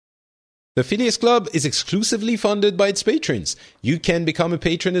The Phileas Club is exclusively funded by its patrons. You can become a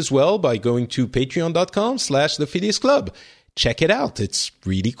patron as well by going to patreon.com/the Phileas Club. Check it out. It's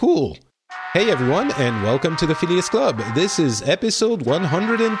really cool. Hey everyone, and welcome to the Phileas Club. This is episode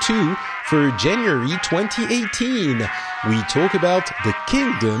 102 for January 2018. We talk about the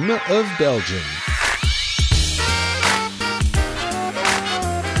Kingdom of Belgium.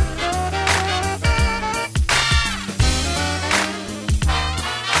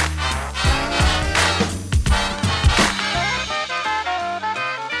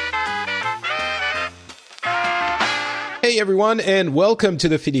 Hey everyone, and welcome to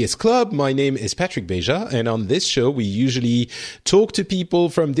the Phileas Club. My name is Patrick Beja, and on this show we usually talk to people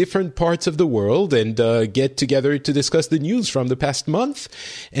from different parts of the world and get together to discuss the news from the past month.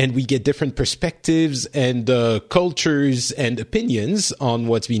 And we get different perspectives and cultures and opinions on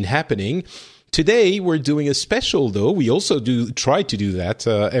what's been happening. Today, we're doing a special, though. We also try to do that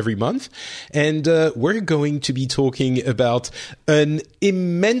every month. And we're going to be talking about an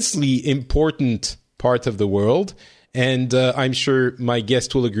immensely important part of the world. And I'm sure my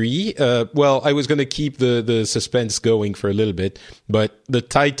guest will agree. Well, I was going to keep the suspense going for a little bit, but the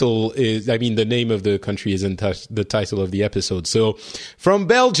title is, the name of the country isn't the title of the episode. So from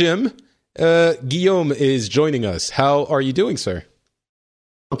Belgium, Guillaume is joining us. How are you doing, sir?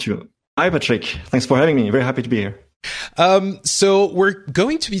 Hi, Patrick. Thanks for having me. Very happy to be here. So we're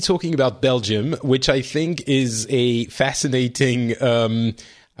going to be talking about Belgium, which I think is a fascinating,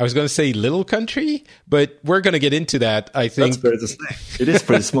 I was going to say little country, but we're going to get into that. I think that's fair to say. It is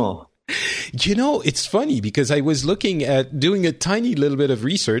pretty small. You know, it's funny because I was looking at doing a tiny little bit of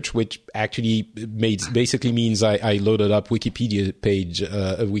research, which actually basically means I loaded up a Wikipedia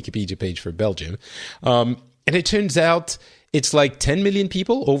page for Belgium. And it turns out it's like 10 million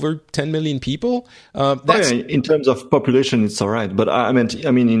people, over 10 million people. In terms of population, it's all right. But I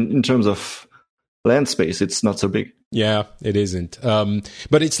mean, in terms of land space, it's not so big. Yeah, it isn't.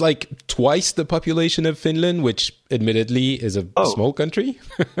 But it's like twice the population of Finland, which admittedly is a small country.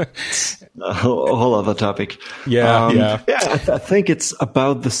 A whole other topic. Yeah. I think it's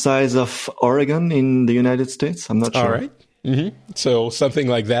about the size of Oregon in the United States. I'm not sure. All right. Mm-hmm. So something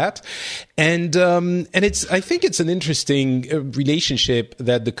like that. And I think it's an interesting relationship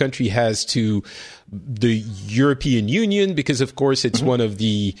that the country has to the European Union, because of course it's one of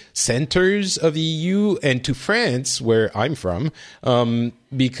the centers of the EU, and to France, where I'm from,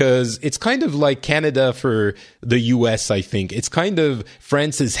 because it's kind of like Canada for the US, I think. It's kind of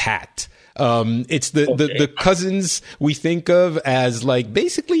France's hat. It's the cousins we think of as like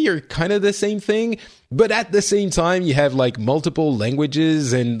basically you're kind of the same thing, but at the same time you have like multiple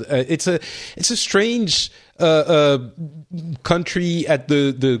languages, and it's a strange country at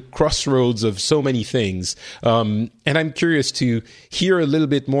the crossroads of so many things. And I'm curious to hear a little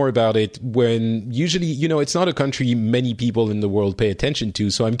bit more about it when usually, it's not a country many people in the world pay attention to.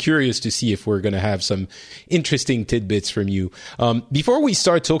 So I'm curious to see if we're going to have some interesting tidbits from you. Before we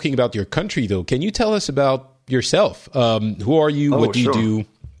start talking about your country, though, can you tell us about yourself? Who are you? What do you do?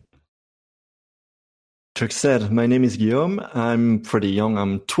 Patrick said, my name is Guillaume. I'm pretty young.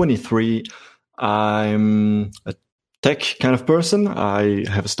 I'm 23. I'm a tech kind of person. I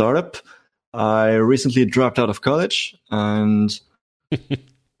have a startup. I recently dropped out of college, and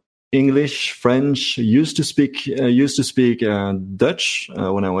English, French, used to speak Dutch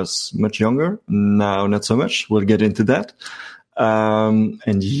when I was much younger. Now, not so much. We'll get into that. I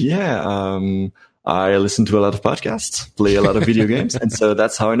listen to a lot of podcasts, play a lot of video games, and so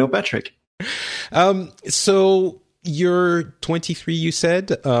that's how I know Patrick. So you're 23, you said.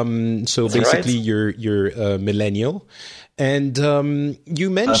 So that's basically right. You're a millennial, and you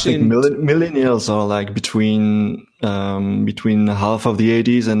mentioned I think millennials are like between half of the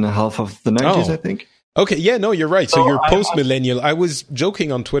 80s and half of the 90s. I think. Okay, yeah, no, you're right. So you're post-millennial. I was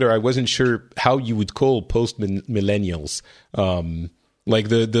joking on Twitter. I wasn't sure how you would call post-millennials. Like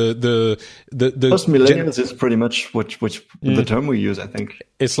the post-millennials is pretty much which the term we use, I think.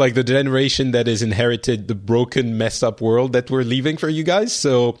 It's like the generation that has inherited the broken, messed up world that we're leaving for you guys.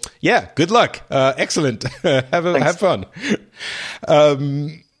 So yeah, good luck. Excellent. Have fun.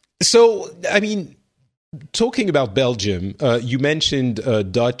 Talking about Belgium, you mentioned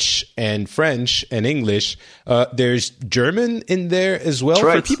Dutch and French and English. There's German in there as well.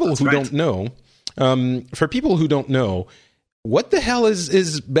 Right. For people who don't know, what the hell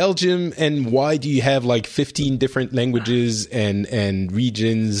is Belgium, and why do you have like 15 different languages and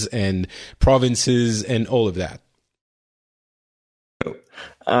regions and provinces and all of that?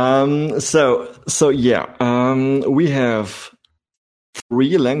 We have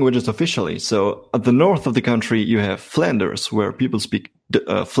three languages officially. So at the north of the country, you have Flanders, where people speak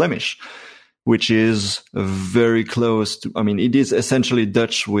Flemish, which is very close to, I mean, it is essentially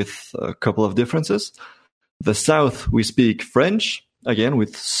Dutch with a couple of differences. The south, we speak French, again,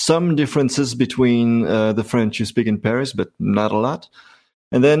 with some differences between the French you speak in Paris, but not a lot.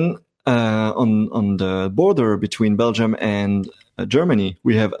 And then on the border between Belgium and Germany,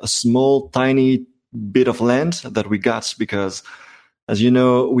 we have a small, tiny bit of land that we got because, as you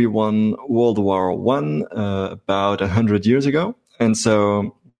know, we won World War I about 100 years ago. And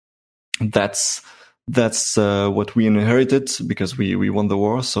so that's what we inherited because we won the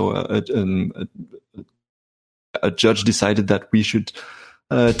war. So a judge decided that we should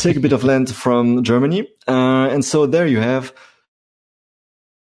take a bit of land from Germany. And so there you have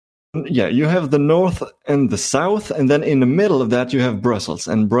the north and the south. And then in the middle of that, you have Brussels.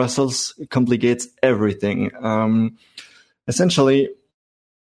 And Brussels complicates everything. Essentially,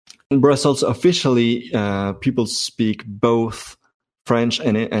 in Brussels, officially, people speak both French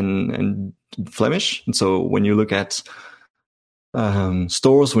and Flemish. And so when you look at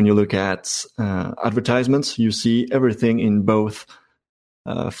stores, when you look at advertisements, you see everything in both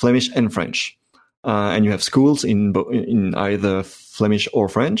Flemish and French. And you have schools in either Flemish or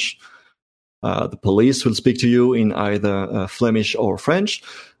French. The police will speak to you in either Flemish or French.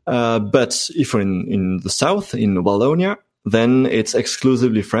 But if you're in the south, in Wallonia, then it's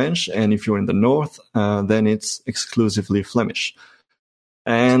exclusively French. And if you're in the north, then it's exclusively Flemish.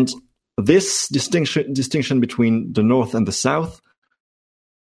 And this distinction between the north and the south,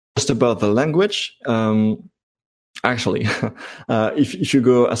 just about the language, actually, if you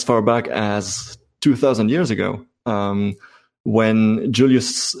go as far back as 2,000 years ago, when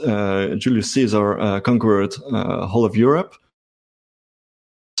Julius Caesar conquered whole of Europe,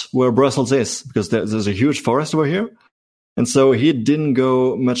 where Brussels is, because there's a huge forest over here. And so he didn't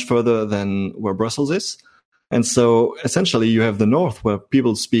go much further than where Brussels is. And so essentially you have the north where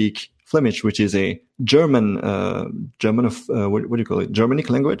people speak Flemish, which is a German what do you call it? Germanic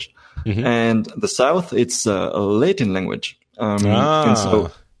language. Mm-hmm. And the south, it's a Latin language. And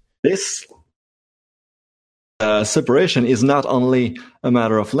so this separation is not only a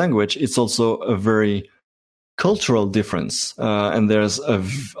matter of language, it's also a very cultural difference. And there's a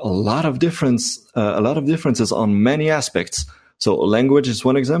lot of differences on many aspects. So language is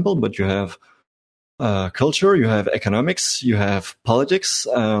one example, but you have culture, you have economics, you have politics.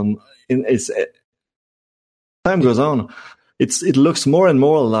 Time goes on, it looks more and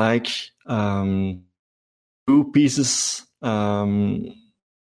more like two pieces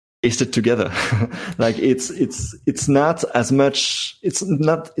pasted together. Like it's not as much. It's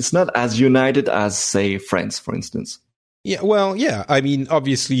not as united as, say, France, for instance. Yeah, well, yeah. I mean,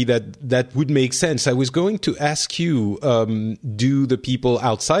 obviously that would make sense. I was going to ask you, do the people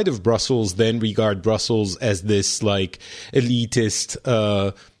outside of Brussels then regard Brussels as this like elitist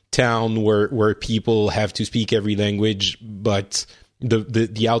town where people have to speak every language, but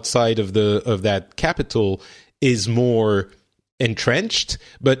the outside of that capital is more entrenched?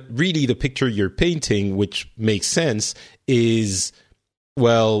 But really, the picture you're painting, which makes sense, is,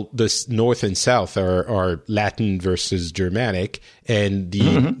 well, the north and south are Latin versus Germanic, and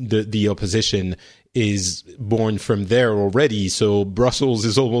the opposition is born from there already. So Brussels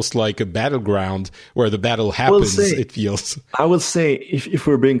is almost like a battleground where the battle happens, it feels. I will say, if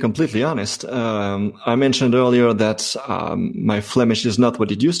we're being completely honest, I mentioned earlier that my Flemish is not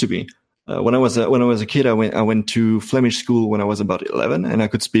what it used to be. When I was a kid, I went to Flemish school when I was about 11, and I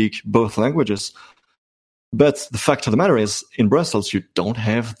could speak both languages. But the fact of the matter is, in Brussels, you don't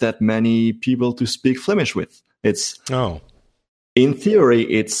have that many people to speak Flemish with. In theory,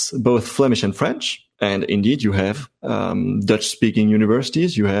 it's both Flemish and French. And indeed, you have Dutch-speaking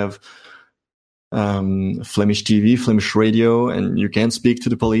universities. You have Flemish TV, Flemish radio, and you can speak to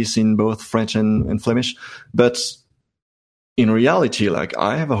the police in both French and Flemish. But in reality, like,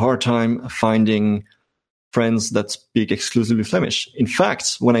 I have a hard time finding friends that speak exclusively Flemish. In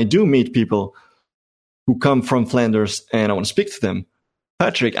fact, when I do meet people who come from Flanders and I want to speak to them,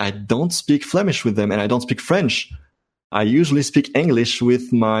 Patrick, I don't speak Flemish with them and I don't speak French. I usually speak English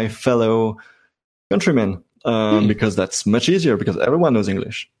with my fellow countrymen because that's much easier because everyone knows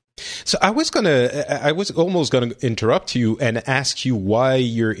English. So I was almost gonna interrupt you and ask you why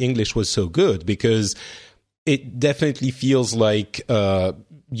your English was so good, because it definitely feels like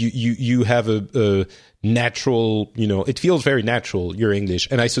you have a natural, it feels very natural, your English.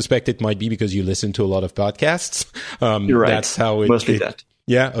 And I suspect it might be because you listen to a lot of podcasts. You're right. That's how mostly that.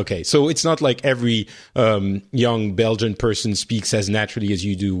 Yeah. Okay. So it's not like every young Belgian person speaks as naturally as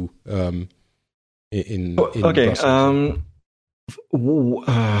you do in okay. Brussels.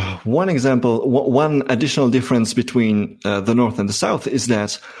 One example, one additional difference between the North and the South is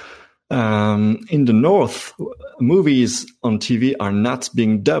that in the North, movies on TV are not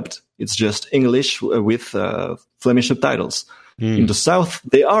being dubbed. It's just English with Flemish subtitles. In the South,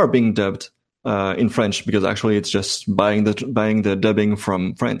 they are being dubbed in French because actually it's just buying the dubbing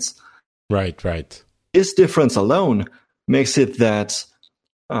from France. Right. This difference alone makes it that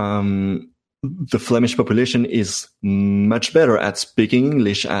the Flemish population is much better at speaking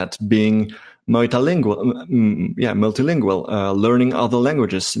English, at being multilingual, learning other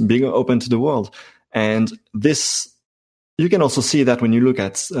languages, being open to the world. And this, you can also see that when you look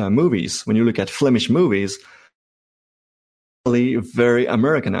at movies, when you look at Flemish movies, very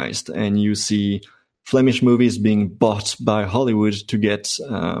Americanized, and you see Flemish movies being bought by Hollywood to get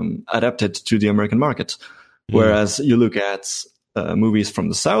adapted to the American market. Whereas you look at movies from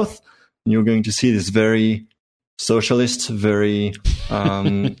the South, and you're going to see this very socialist, very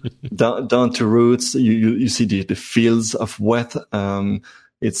down to roots. You see the fields of wheat.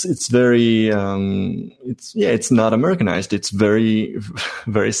 It's very it's not Americanized. It's very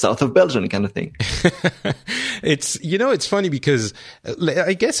very south of Belgium kind of thing. It's funny because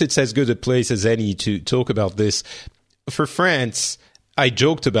I guess it's as good a place as any to talk about this. For France, I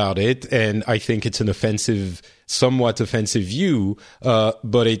joked about it, and I think it's an somewhat offensive view,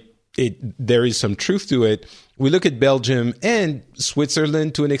 but there is some truth to it. We look at Belgium and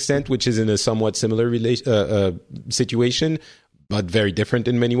Switzerland to an extent, which is in a somewhat similar situation, but very different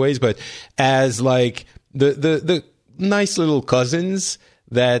in many ways. But as like the nice little cousins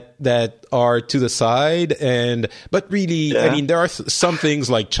that are to the side, but really, I mean, there are some things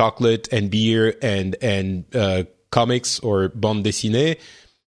like chocolate and beer and comics or bande dessinée,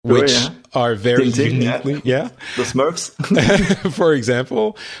 which are very uniquely, the Smurfs, for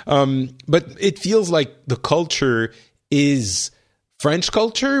example. But it feels like the culture is French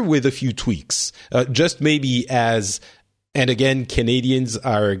culture with a few tweaks, just maybe and again, Canadians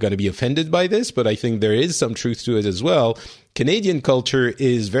are going to be offended by this, but I think there is some truth to it as well. Canadian culture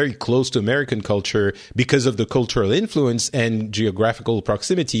is very close to American culture because of the cultural influence and geographical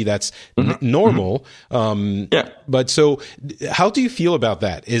proximity. That's normal. But so how do you feel about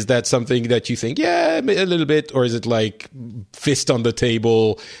that? Is that something that you think, a little bit, or is it like fist on the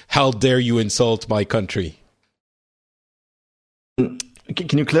table? How dare you insult my country?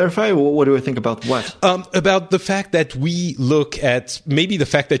 Can you clarify? What do I think about what? About the fact that we look at, maybe the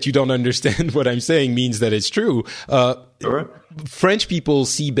fact that you don't understand what I'm saying means that it's true. Sure. French people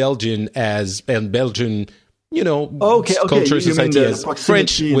see Belgian culture, society as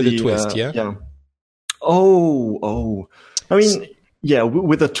French with a twist, yeah? Oh. I mean,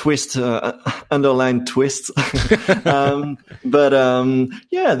 with a twist, underlined twist.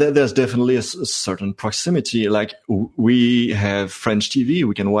 There's definitely a certain proximity. Like we have French TV,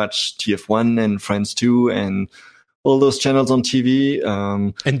 we can watch TF1 and France 2 and all those channels on TV.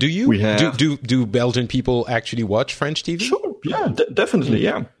 And do you? Do Belgian people actually watch French TV? Sure, yeah, definitely,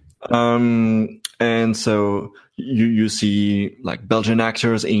 yeah. And so you see like Belgian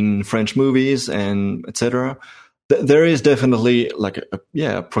actors in French movies and etc. There is definitely like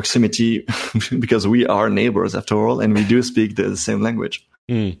a proximity because we are neighbors after all, and we do speak the same language.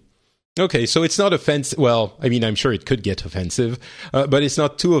 Okay, so it's not offensive. Well, I mean, I'm sure it could get offensive, but it's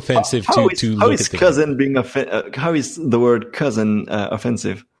not too offensive to look at the cousin being how is the word cousin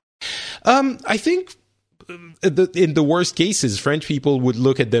offensive? I think in the worst cases, French people would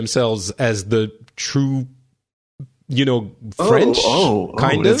look at themselves as the true, French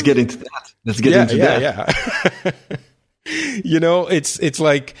kind of. Let's get into that. Yeah. It's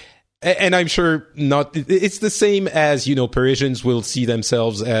like, and I'm sure not. It's the same as Parisians will see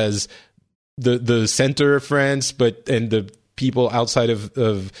themselves as the center of France, and the people outside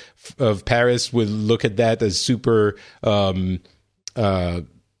of Paris will look at that as super,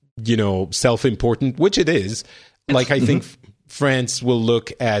 self-important, which it is. Like I think France will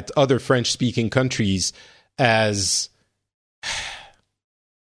look at other French-speaking countries as.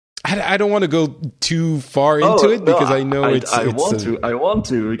 I don't want to go too far into it because I know I want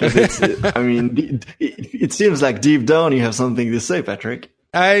to because it seems like deep down you have something to say, Patrick.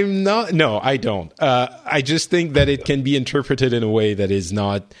 I'm not. No, I don't. I just think that it can be interpreted in a way that is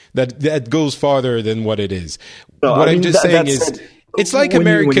not that goes farther than what it is. No, what I'm just saying is, it's like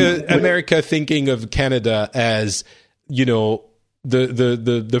America thinking of Canada as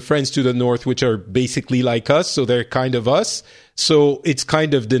the friends to the north, which are basically like us, so they're kind of us. So it's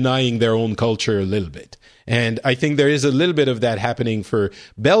kind of denying their own culture a little bit. And I think there is a little bit of that happening for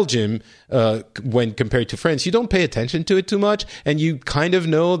Belgium when compared to France. You don't pay attention to it too much, and you kind of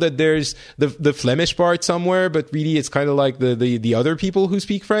know that there's the Flemish part somewhere, but really it's kind of like the other people who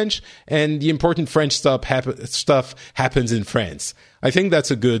speak French, and the important French stuff happens in France. I think that's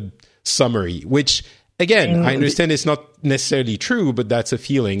a good summary, which, again, I understand it's not necessarily true, but that's a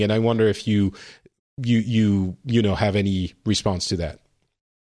feeling, and I wonder if you have any response to that.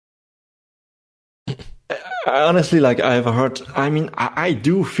 Honestly, like I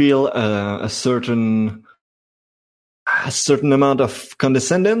do feel a certain amount of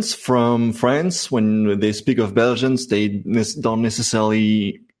condescendence from France when they speak of Belgians. They don't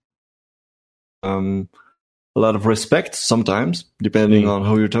necessarily a lot of respect sometimes, depending on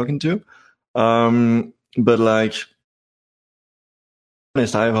who you're talking to. But like,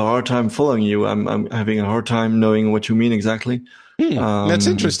 honest, I have a hard time following you. I'm having a hard time knowing what you mean exactly. That's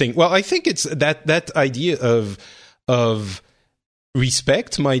interesting. Well, I think it's that idea of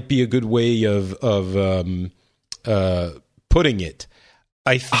respect might be a good way of putting it.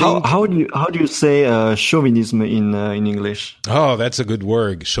 I think how do you say chauvinism in English? Oh, that's a good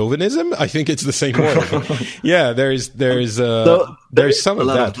word. Chauvinism? I think it's the same word. Yeah, there's some of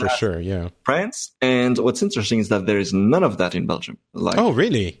that for sure. Yeah, France. And what's interesting is that there is none of that in Belgium. Like, oh,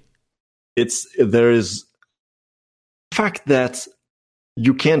 really? There is the fact that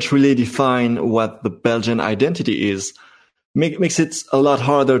you can't really define what the Belgian identity is makes it a lot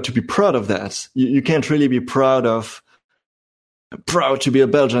harder to be proud of that. You can't really be proud to be a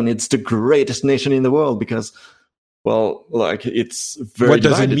Belgian. It's the greatest nation in the world because, well, like it's very what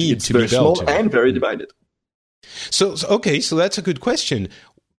does divided. It mean it's to very be Belgian? Small and very divided. So that's a good question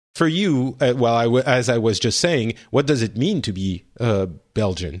for you. As I was just saying, what does it mean to be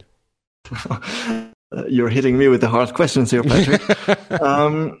Belgian? You're hitting me with the hard questions here, Patrick.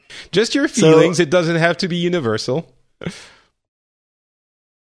 Just your feelings. It doesn't have to be universal.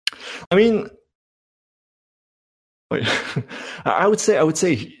 I mean, I would say.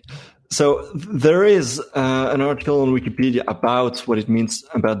 So there is an article on Wikipedia about what it means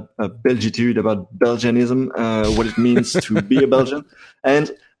about Belgitude, about Belgianism, what it means to be a Belgian,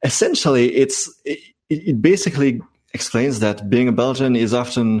 and essentially, it basically explains that being a Belgian is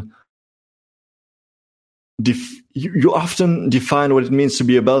often. You often define what it means to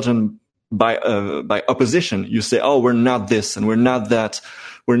be a Belgian by opposition. You say, "Oh, we're not this and we're not that.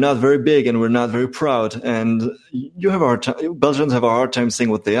 We're not very big and we're not very proud." And Belgians have a hard time saying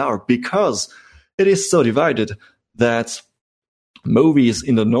what they are because it is so divided that movies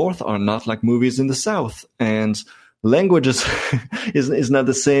in the north are not like movies in the south, and languages is not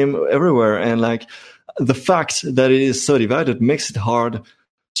the same everywhere. And like the fact that it is so divided makes it hard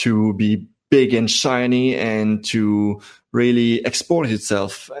to be big and shiny and to really export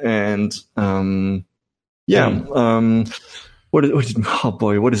itself. And what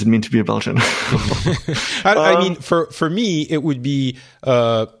does it mean to be a Belgian? I mean, for me, it would be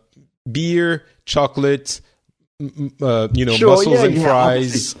beer, chocolate, mussels and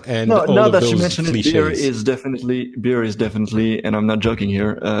fries, and all now of that those you mentioned cliches. Beer is definitely, and I'm not joking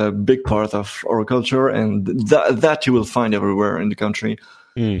here, a big part of our culture, and that you will find everywhere in the country.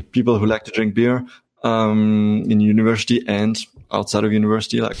 People who like to drink beer in university and outside of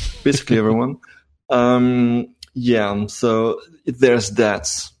university, like basically everyone. So there's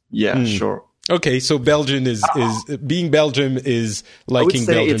that. Yeah, sure. Okay, so Belgian is being Belgium is liking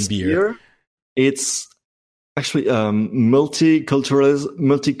Belgian beer. It's actually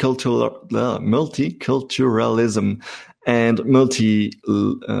multiculturalism and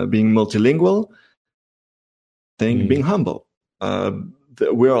being multilingual. Being humble.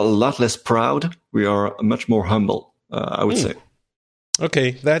 We are a lot less proud. We are much more humble, I would say.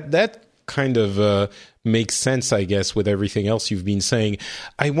 Okay, that kind of makes sense, I guess, with everything else you've been saying.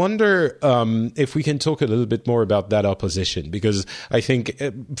 I wonder if we can talk a little bit more about that opposition, because I think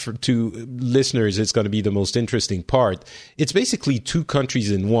to listeners, it's going to be the most interesting part. It's basically two countries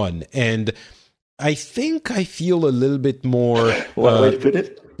in one, and I think I feel a little bit more... What way to put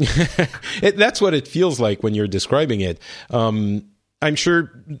it? That's what it feels like when you're describing it. I'm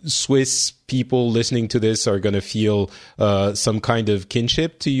sure Swiss people listening to this are going to feel some kind of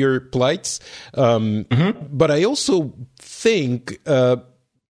kinship to your plights. But I also think, I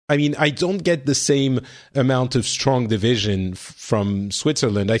don't get the same amount of strong division from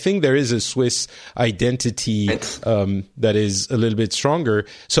Switzerland. I think there is a Swiss identity that is a little bit stronger.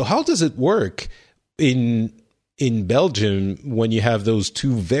 So how does it work in Belgium when you have those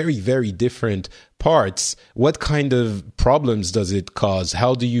two very, very different parts? What kind of problems does it cause?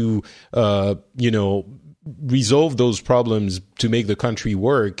 How do you, resolve those problems to make the country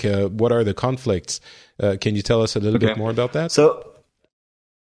work? What are the conflicts? Can you tell us a little bit more about that? So,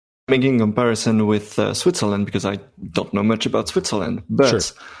 making a comparison with Switzerland, because I don't know much about Switzerland, but Sure.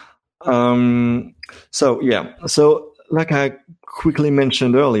 So like I quickly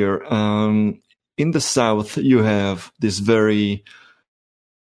mentioned earlier, in the south you have this very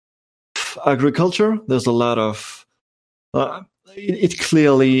agriculture. There's a lot of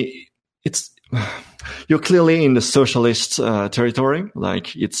you're clearly in the socialist territory,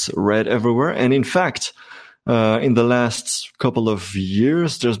 like it's red everywhere. And in fact, in the last couple of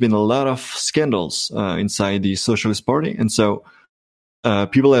years, there's been a lot of scandals inside the Socialist Party, and so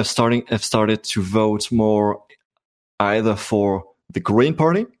people have started to vote more either for the Green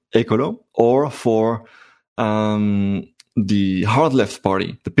Party, Écolo, or for the hard left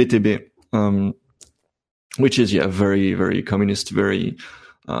party, the PTB, which is very, very communist, very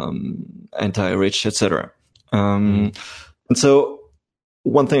anti-rich, etc. And so,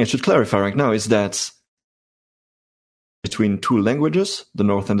 one thing I should clarify right now is that between two languages, the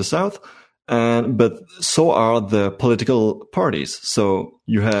North and the South, but so are the political parties. So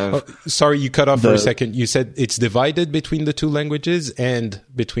you have... sorry, you cut off for a second. You said it's divided between the two languages and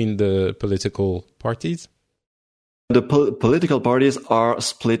between the political parties? The political parties are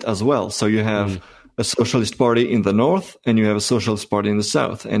split as well. So you have a socialist party in the North and you have a socialist party in the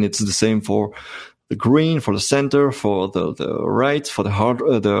South. And it's the same for the Green, for the center, for the right, for the hard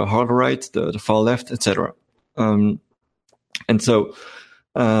right, the far left, etc. And so,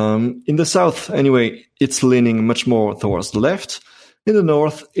 in the South, anyway, it's leaning much more towards the left. In the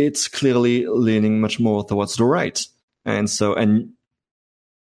North, it's clearly leaning much more towards the right. And so, and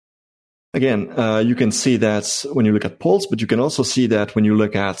again, you can see that when you look at polls, but you can also see that when you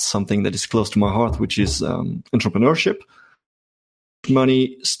look at something that is close to my heart, which is entrepreneurship.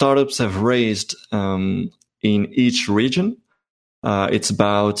 Money startups have raised in each region. It's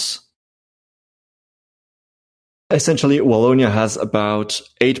about... Essentially, Wallonia has about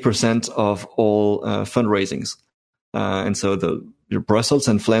 8% of all fundraisings. And so your Brussels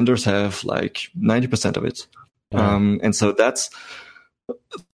and Flanders have like 90% of it. And so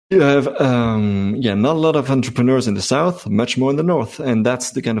you have, not a lot of entrepreneurs in the South, much more in the North. And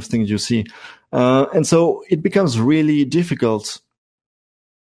that's the kind of thing you see. And so it becomes really difficult.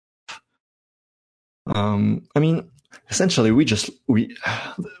 Essentially,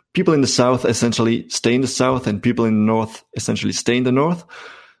 people in the South essentially stay in the South and people in the North essentially stay in the North.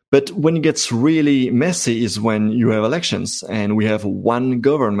 But when it gets really messy is when you have elections and we have one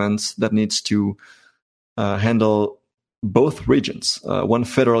government that needs to handle both regions, one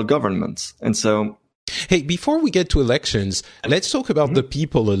federal government. And so... Hey, before we get to elections, let's talk about the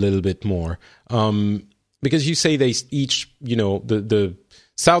people a little bit more. Because you say they each, the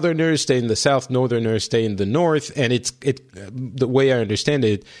Southerners stay in the South, Northerners stay in the North, and the way I understand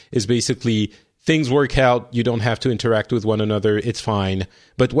it is basically things work out. You don't have to interact with one another. It's fine.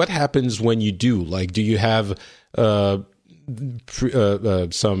 But what happens when you do? Like, do you have some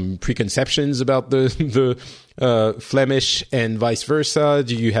preconceptions about the Flemish and vice versa?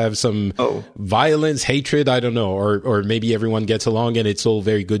 Do you have some violence, hatred? I don't know, or maybe everyone gets along and it's all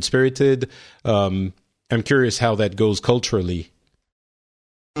very good spirited. I'm curious how that goes culturally.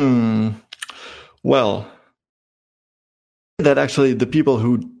 Well, that actually the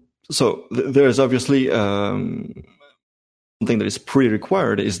people there's obviously something that is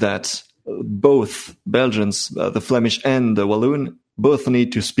pre-required is that both Belgians, the Flemish and the Walloon, both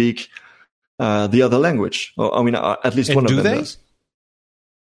need to speak the other language. At least one of them does.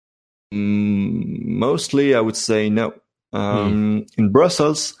 Mostly, I would say no. In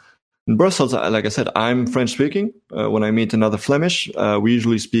Brussels, like I said, I'm French speaking. When I meet another Flemish, we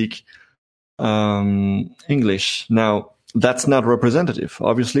usually speak English. Now, that's not representative,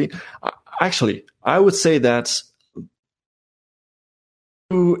 obviously. Actually, I would say that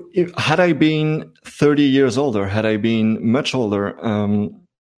had I been 30 years older, had I been much older,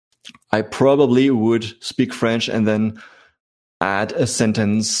 I probably would speak French and then add a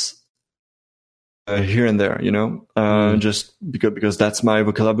sentence here and there, just because that's my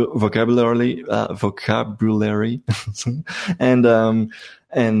vocabulary,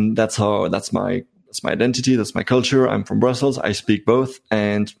 and that's my identity, that's my culture. I'm from Brussels. I speak both,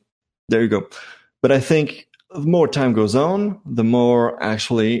 and there you go. But I think the more time goes on, the more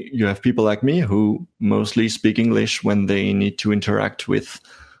actually you have people like me who mostly speak English when they need to interact with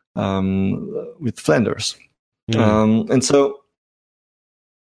Flanders, and so.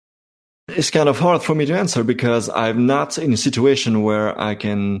 It's kind of hard for me to answer because I'm not in a situation where I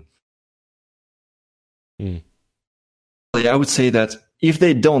can. I would say that if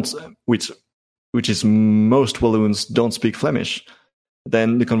they don't, which which is most Walloons don't speak Flemish,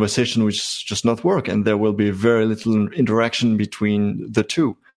 then the conversation will just not work, and there will be very little interaction between the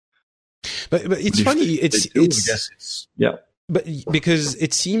two. But it's funny. I guess it's yeah. But because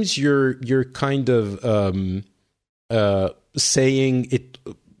it seems you're kind of saying it,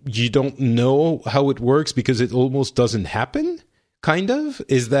 you don't know how it works because it almost doesn't happen. Kind of,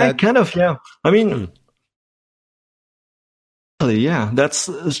 is that kind of, yeah. I mean, yeah, that's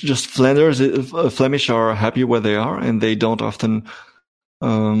just Flanders. Flemish are happy where they are, and they don't often.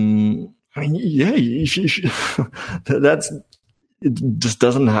 I mean, yeah, that's it. Just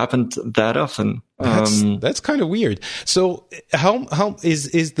doesn't happen that often. That's kind of weird. So, how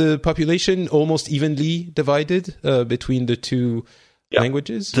is the population almost evenly divided between the two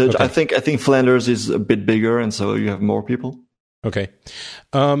languages? Okay. I think Flanders is a bit bigger, and so you have more people. Okay.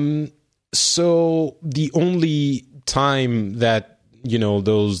 So the only time that,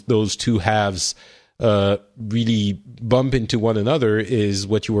 those two halves really bump into one another is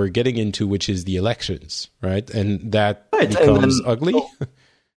what you were getting into, which is the elections, right? And that becomes ugly.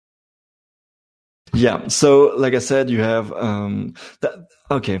 Yeah. So, like I said, you have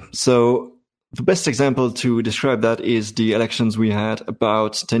okay. So the best example to describe that is the elections we had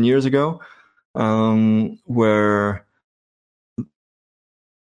about 10 years ago, where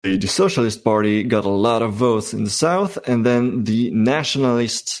the Socialist Party got a lot of votes in the south, and then the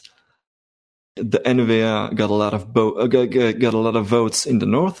nationalists, the N-VA, got a lot of votes in the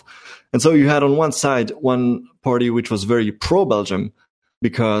north. And so you had on one side one party which was very pro-Belgium,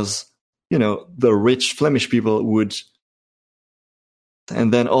 because the rich Flemish people would,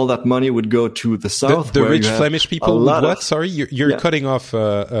 and then all that money would go to the south. The rich Flemish people would what? Sorry, you're cutting off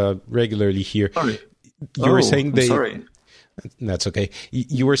regularly here. Sorry. You were saying they. Sorry. That's okay.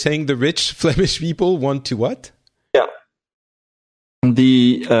 You were saying the rich Flemish people want to what? Yeah.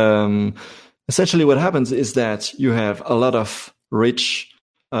 The essentially what happens is that you have a lot of rich,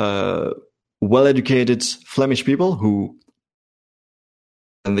 well-educated Flemish people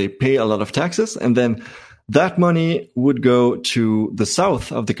and they pay a lot of taxes, and then that money would go to the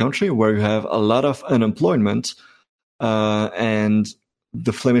south of the country, where you have a lot of unemployment, and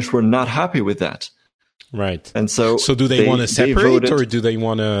the Flemish were not happy with that. Right. And so do they want to separate, or do they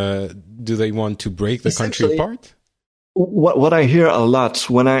want to break the country apart? What I hear a lot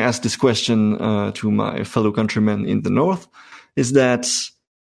when I ask this question to my fellow countrymen in the north is that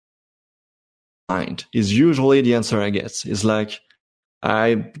mind is usually the answer I get. Is like,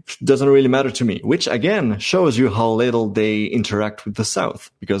 doesn't really matter to me, which again shows you how little they interact with the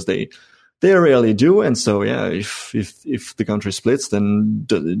south, because they rarely do. And so, yeah, if the country splits, then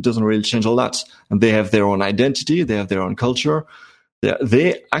it doesn't really change a lot. And they have their own identity. They have their own culture.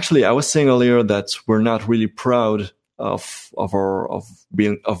 They actually, I was saying earlier that we're not really proud of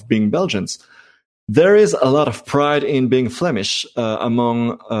being Belgians. There is a lot of pride in being Flemish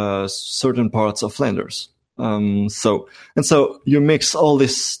among certain parts of Flanders. So you mix all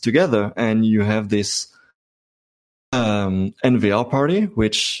this together, and you have this NVR party,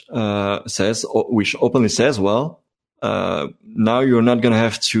 which openly says, well, now you're not going to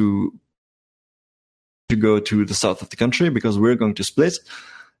have to go to the south of the country because we're going to split,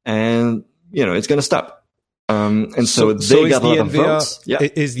 and it's going to stop. And so they got a lot of votes. Yeah.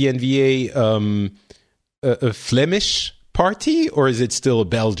 Is the NVA a Flemish party, or is it still a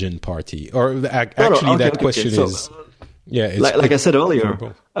Belgian party? Or that question is. Yeah, like I said earlier,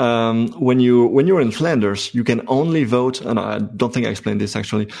 when you're in Flanders, you can only vote, and I don't think I explained this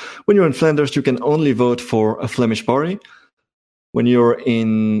actually. When you're in Flanders, you can only vote for a Flemish party. When you're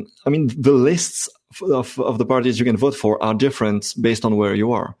the lists of the parties you can vote for are different based on where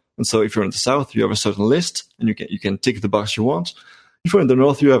you are. And so if you're in the south, you have a certain list, and you can tick the box you want. If you're in the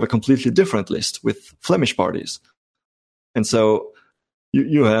north, you have a completely different list with Flemish parties. And so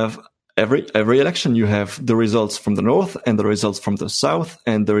you have every election, you have the results from the north and the results from the south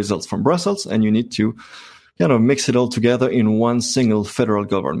and the results from Brussels, and you need to mix it all together in one single federal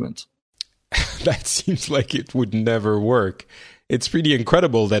government. That seems like it would never work. It's pretty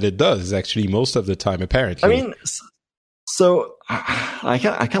incredible that it does, actually, most of the time, apparently. I mean, so I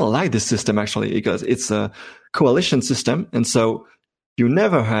kind of like this system, actually, because it's a coalition system, and so you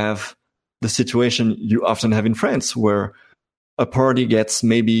never have the situation you often have in France, where a party gets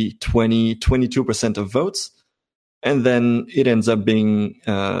maybe 22% of votes, and then it ends up becoming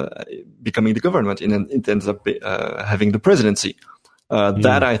the government, and it ends up having the presidency.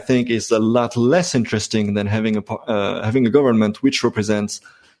 That, I think, is a lot less interesting than having a government which represents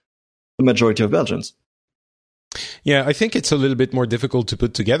the majority of Belgians. Yeah, I think it's a little bit more difficult to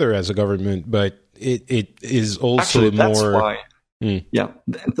put together as a government, but it is also Actually, that's why. Yeah.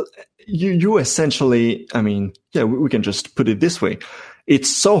 You essentially, I mean, yeah, we can just put it this way.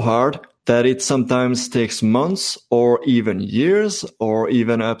 It's so hard that it sometimes takes months or even years or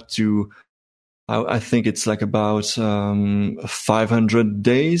even up to, I think it's like about 500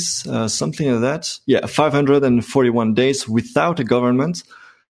 days, something like that. Yeah, 541 days without a government,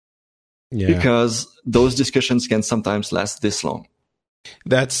 because those discussions can sometimes last this long.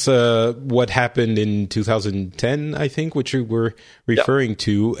 That's what happened in 2010, I think, which you were referring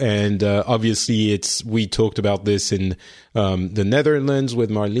to. And obviously, we talked about this in the Netherlands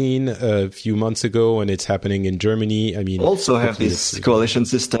with Marlene a few months ago, and it's happening in Germany. I mean, also have this coalition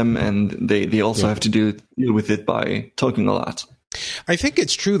system, and they also have to deal with it by talking a lot. I think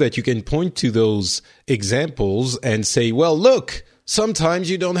it's true that you can point to those examples and say, well, look, sometimes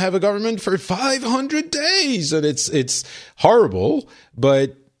you don't have a government for 500 days, and it's horrible.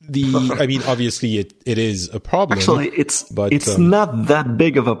 But I mean, obviously, it is a problem. Actually, it's not that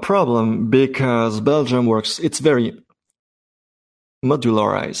big of a problem because Belgium works. It's very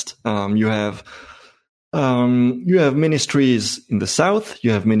modularized. You have ministries in the south.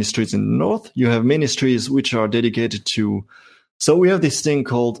 You have ministries in the north. You have ministries which are dedicated to. So we have this thing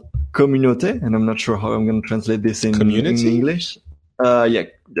called communauté, and I'm not sure how I'm going to translate this in English.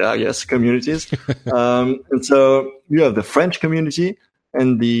 Yes, communities. And so you have the French community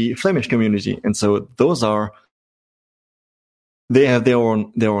and the Flemish community. And so they have their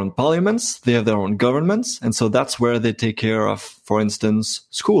own parliaments, they have their own governments. And so that's where they take care of, for instance,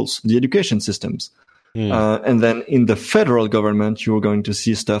 schools, the education systems. And then in the federal government, you're going to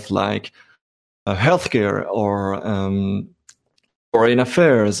see stuff like healthcare or foreign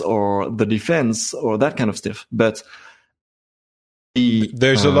affairs or the defense or that kind of stuff. But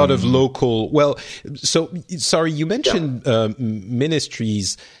there's a lot of local. Well, so sorry, you mentioned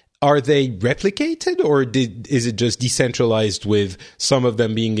ministries. Are they replicated, or is it just decentralized with some of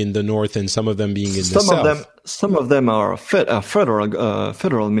them being in the north and some of them being in the south? Some of them are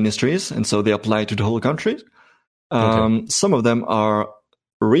federal ministries, and so they apply to the whole country. Some of them are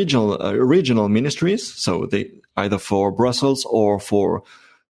regional ministries, so they either for Brussels or for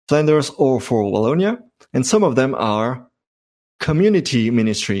Flanders or for Wallonia, and some of them are community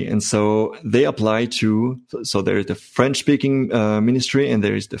ministry, and so they apply to. So there is the French-speaking ministry, and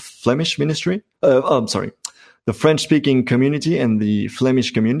there is the Flemish ministry. The French-speaking community and the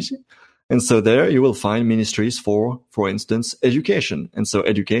Flemish community, and so there you will find ministries for instance, education. And so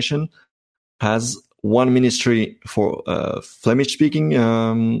education has one ministry for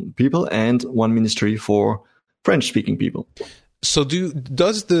Flemish-speaking people and one ministry for French-speaking people. So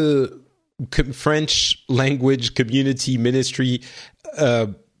does the French language community ministry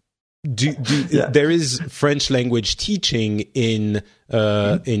there is French language teaching in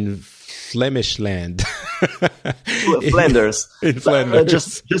Flemish land? Flanders. In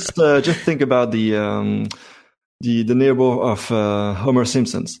Flanders. Just think about the neighbor of Homer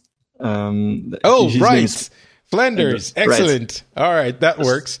Simpson's. Right. Flanders. Excellent. Right. All right, that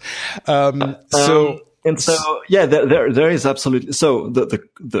works. There is absolutely. So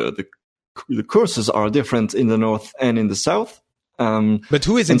the courses are different in the north and in the south. But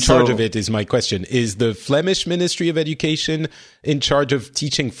who is in charge of it is my question. Is the Flemish Ministry of Education in charge of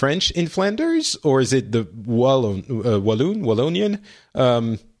teaching French in Flanders, or is it the Wallonian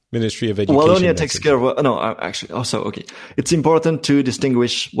Ministry of Education? Wallonia takes care of... okay. It's important to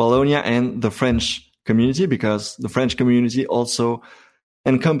distinguish Wallonia and the French community, because the French community also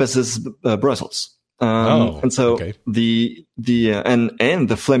encompasses Brussels. And so the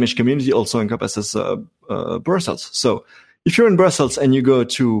Flemish community also encompasses Brussels. So if you're in Brussels and you go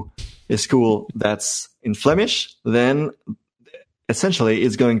to a school that's in Flemish, then essentially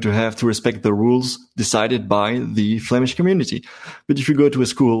it's going to have to respect the rules decided by the Flemish community. But if you go to a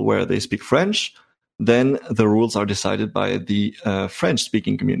school where they speak French, then the rules are decided by the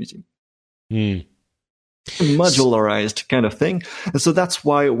French-speaking community. Modularized kind of thing. And so that's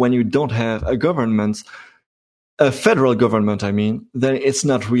why when you don't have a government, a federal government, I mean, then it's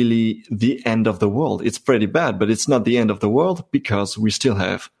not really the end of the world. It's pretty bad, but it's not the end of the world, because we still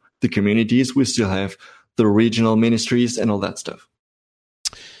have the communities, we still have the regional ministries and all that stuff.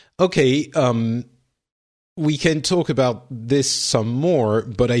 Okay. We can talk about this some more,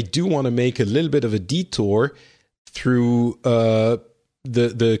 but I do want to make a little bit of a detour through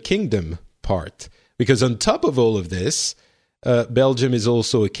the kingdom part. Because on top of all of this, Belgium is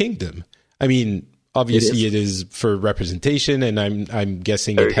also a kingdom. I mean, obviously it is for representation, and I'm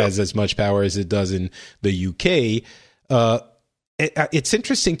guessing it has as much power as it does in the UK. it's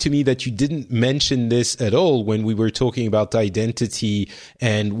interesting to me that you didn't mention this at all when we were talking about identity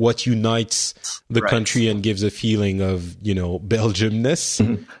and what unites the country and gives a feeling of, Belgiumness.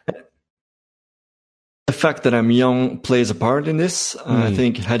 Mm-hmm. The fact that I'm young plays a part in this. I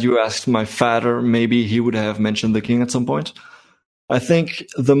think had you asked my father, maybe he would have mentioned the king at some point. I think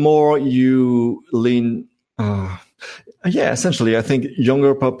the more you lean... essentially, I think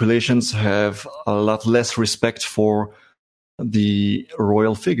younger populations have a lot less respect for the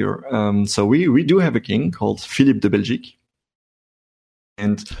royal figure. So we do have a king called Philippe de Belgique,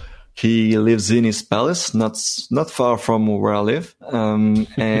 and he lives in his palace, not far from where I live.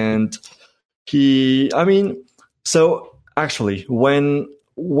 And so actually, when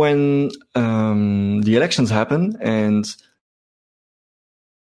the elections happen and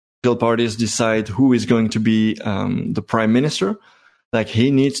parties decide who is going to be the prime minister, like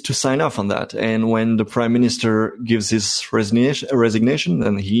he needs to sign off on that. And when the prime minister gives his resignation,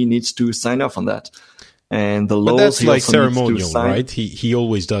 then he needs to sign off on that. And the laws, that's like ceremonial, right? He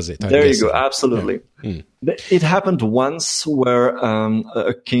always does it. There you go. Absolutely. Yeah. It happened once where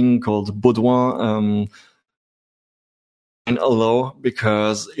a king called Baudouin in a law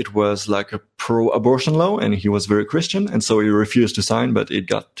because it was like a pro-abortion law and he was very Christian, and so he refused to sign, but it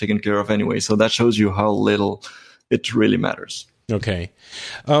got taken care of anyway. So that shows you how little it really matters. Okay.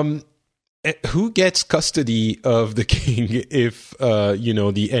 Who gets custody of the king if,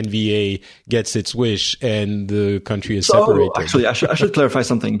 the NVA gets its wish and the country is separated? Actually, I should clarify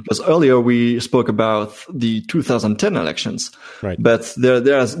something, because earlier we spoke about the 2010 elections. Right. But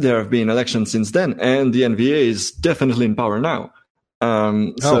there have been elections since then, and the NVA is definitely in power now.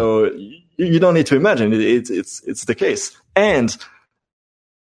 So you don't need to imagine it's the case. And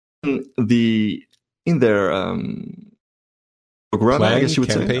in their program, I guess you would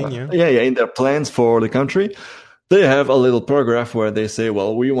campaign, say. In their plans for the country, they have a little paragraph where they say,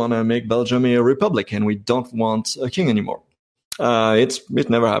 well, we want to make Belgium a republic and we don't want a king anymore. It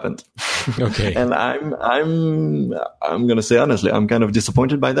never happened. Okay. And I'm going to say honestly, I'm kind of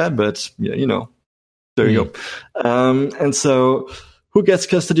disappointed by that, but there you go. And so who gets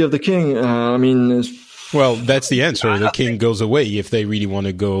custody of the king? Well, that's the answer. The king goes away if they really want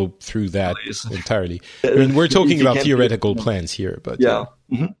to go through that entirely. I mean, we're talking about theoretical plans here, but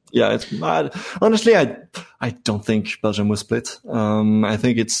it's bad. Honestly, I don't think Belgium was split. I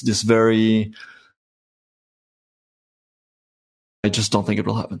think it's this very. I just don't think it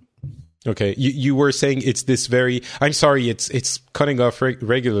will happen. Okay, you were saying it's this very. I'm sorry, it's cutting off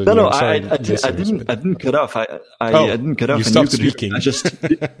regularly. No, I didn't cut off. I didn't cut off. You stopped speaking. I just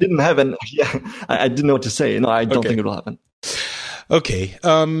didn't have an. Yeah, I didn't know what to say. No, I don't think it will happen. Okay.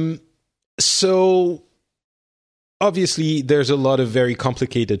 So obviously, there's a lot of very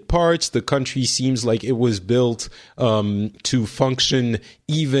complicated parts. The country seems like it was built to function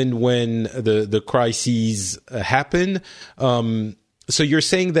even when the crises happen. So you're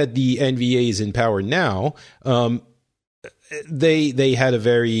saying that the NVA is in power now. They had a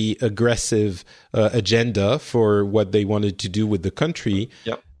very aggressive agenda for what they wanted to do with the country.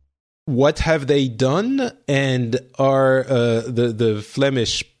 Yep. What have they done? And are the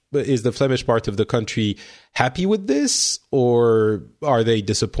Flemish part of the country happy with this, or are they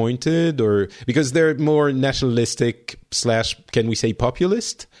disappointed? Or because they're more nationalistic / can we say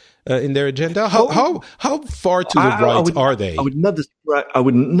populist? In their agenda, how far to the right are they? I would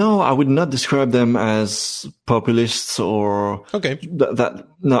not describe them as populists or okay.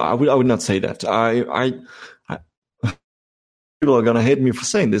 I would not say that. People are gonna hate me for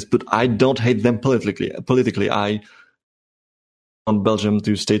saying this, but I don't hate them politically. I want Belgium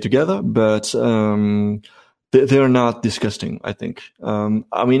to stay together, but they're not disgusting. I think.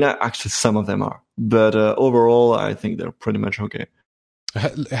 Actually, some of them are, but overall, I think they're pretty much okay.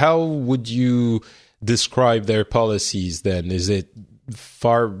 How would you describe their policies then? Is it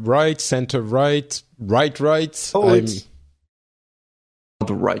far right, center right, right? It's the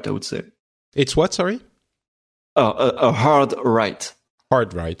right, I would say. It's what, sorry? A hard right.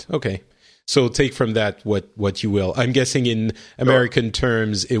 Hard right, okay. So take from that what you will. I'm guessing in American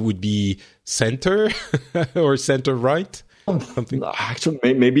terms it would be center or center right? Something.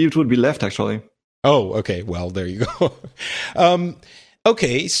 Actually, maybe it would be left, actually. Oh, okay. Well, there you go.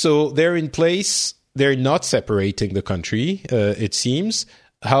 Okay, so they're in place. They're not separating the country, it seems.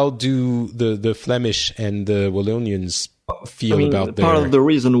 How do the Flemish and the Wallonians feel about their... Part of the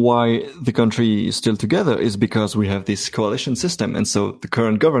reason why the country is still together is because we have this coalition system. And so the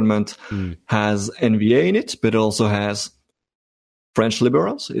current government has NVA in it, but it also has French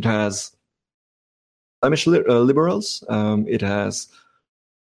liberals. It has Flemish liberals. It has...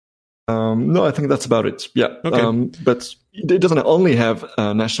 no, I think that's about it. Yeah. Okay. But it doesn't only have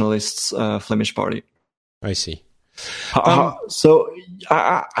nationalists Flemish party. I see. So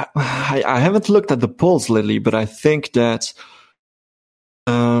I haven't looked at the polls lately, but I think that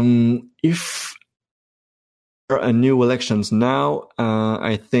if there are new elections now,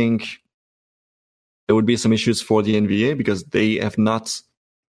 I think there would be some issues for the NVA because they have not,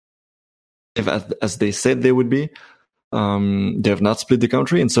 as they said they would be, they have not split the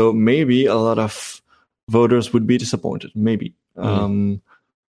country, and so maybe a lot of voters would be disappointed. Maybe,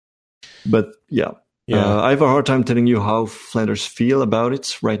 but yeah. I have a hard time telling you how Flanders feel about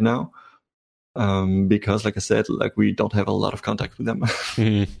it right now, because, like I said, we don't have a lot of contact with them.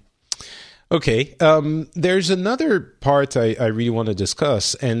 Okay. There's another part I really want to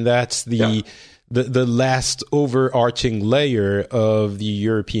discuss, and that's the last overarching layer of the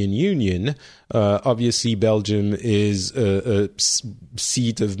European Union. Obviously, Belgium is a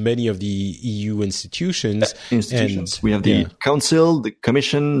seat of many of the EU institutions. And we have the Council, the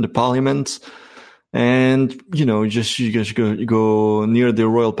Commission, the Parliament. And, you just go near the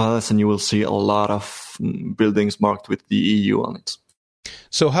Royal Palace and you will see a lot of buildings marked with the EU on it.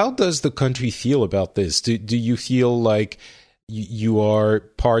 So how does the country feel about this? Do you feel like you are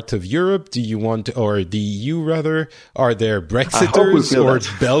part of Europe? Do you want to, or the EU rather? Are there Brexiters or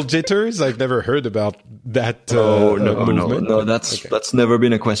Belgiters? I've never heard about that movement. No, that's never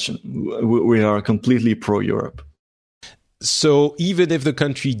been a question. We are completely pro-Europe. So even if the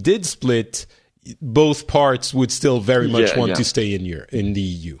country did split, both parts would still very much want to stay in the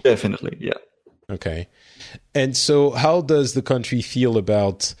EU. Definitely, yeah. Okay. And so how does the country feel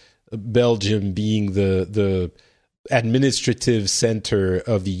about Belgium being the administrative center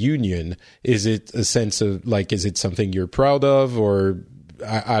of the union? Is it a sense of, is it something you're proud of? Or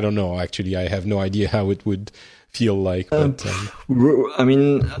I don't know, actually. I have no idea how it would feel like. But, I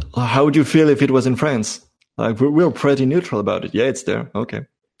mean, how would you feel if it was in France? We're pretty neutral about it. Yeah, it's there. Okay.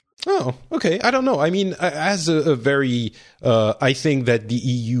 Oh, okay. I don't know. I mean, as a very, I think that the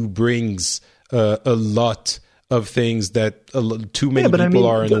EU brings a lot of things that too many people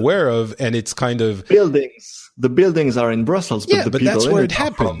are unaware of, and it's kind of buildings. The buildings are in Brussels, but the people that's where it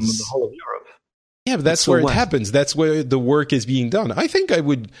happens. From the whole of Europe. Yeah, but that's where it happens. That's where the work is being done. I think I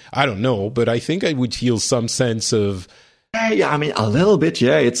don't know, but I think I would feel some sense of. Yeah, I mean, a little bit.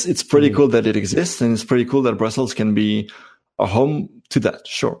 Yeah, it's pretty cool that it exists, and it's pretty cool that Brussels can be a home to that.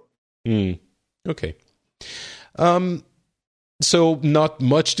 Sure. Okay. So not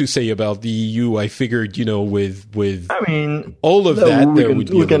much to say about the EU. I figured, with I mean, all of that,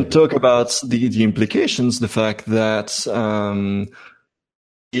 we can talk about the implications. The fact that a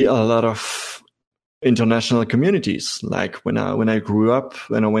lot of international communities, like when I grew up,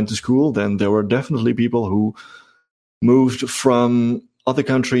 when I went to school, then there were definitely people who moved from other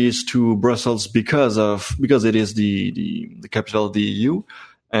countries to Brussels because it is the capital of the EU.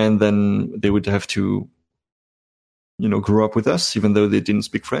 And then they would have to, grow up with us, even though they didn't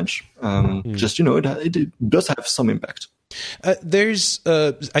speak French. It does have some impact. There's,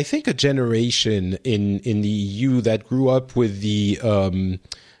 I think, a generation in the EU that grew up with the,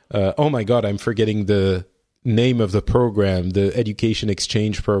 oh my God, I'm forgetting the name of the program, the education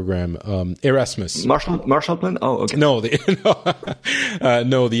exchange program, Erasmus. Marshall Plan? Oh, okay. No, the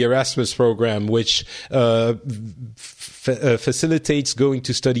Erasmus program, which facilitates going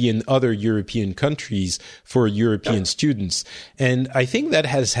to study in other European countries for European students. And I think that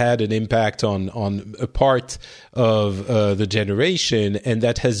has had an impact on a part of the generation, and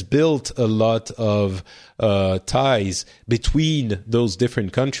that has built a lot of ties between those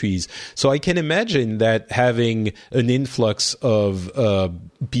different countries. So I can imagine that having an influx of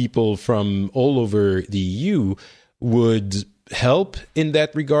people from all over the EU would help in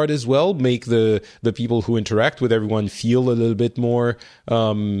that regard as well, make the people who interact with everyone feel a little bit more,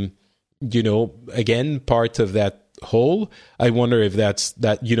 again, part of that whole. I wonder if that's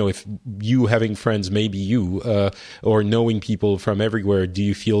that, if you having friends, maybe you, or knowing people from everywhere, do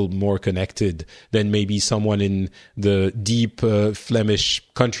you feel more connected than maybe someone in the deep Flemish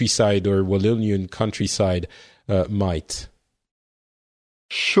countryside or Wallonian countryside might?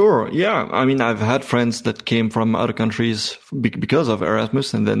 Sure. Yeah. I mean, I've had friends that came from other countries because of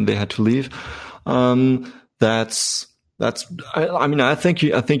Erasmus, and then they had to leave. I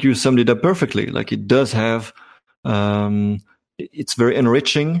think you summed it up perfectly. Like, it does have, it's very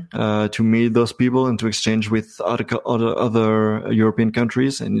enriching to meet those people and to exchange with other European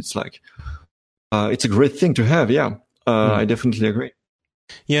countries, and it's like it's a great thing to have. Yeah, I definitely agree.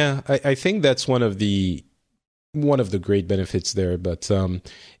 Yeah, I think that's one of the great benefits there, but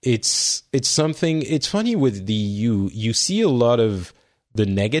it's something. It's funny with the EU. You see a lot of the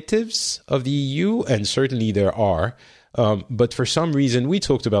negatives of the EU, and certainly there are. But for some reason, we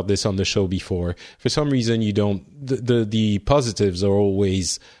talked about this on the show before. For some reason, you don't. The positives are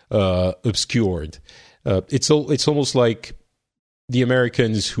always obscured. It's almost like the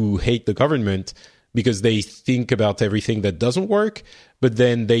Americans who hate the government because they think about everything that doesn't work, but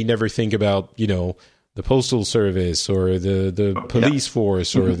then they never think about, the postal service or the police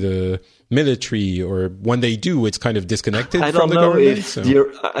force or the military, or when they do, it's kind of disconnected from the government.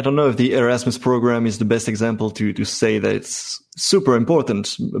 I don't know if the Erasmus program is the best example to say that it's super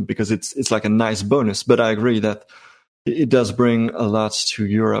important, because it's like a nice bonus. But I agree that it does bring a lot to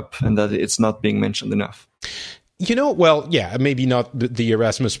Europe and that it's not being mentioned enough. Well, yeah, maybe not. The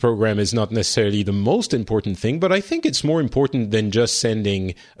Erasmus program is not necessarily the most important thing, but I think it's more important than just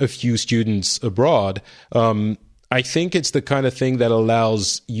sending a few students abroad. I think it's the kind of thing that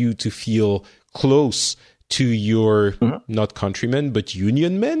allows you to feel close to your not countrymen, but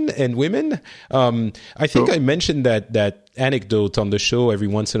union men and women. I think I mentioned that anecdote on the show every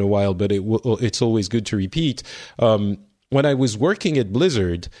once in a while, but it's always good to repeat. When I was working at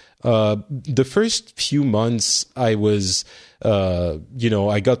Blizzard, the first few months I was,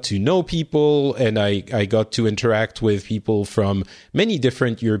 I got to know people, and I got to interact with people from many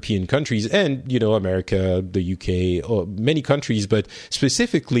different European countries and, America, the UK, many countries. But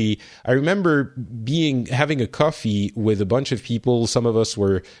specifically, I remember having a coffee with a bunch of people. Some of us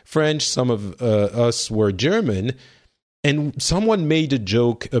were French, some of us were German, and someone made a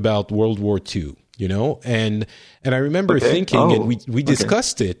joke about World War II. And I remember thinking, and we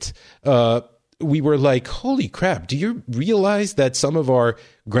discussed it. We were like, holy crap, do you realize that some of our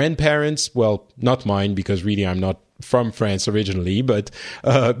grandparents, well, not mine, because really I'm not from France originally, but,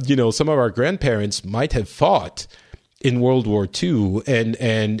 some of our grandparents might have fought in World War II.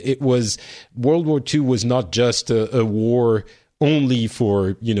 And it was, World War II was not just a war only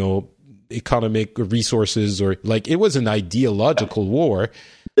for, economic resources, or like, it was an ideological war.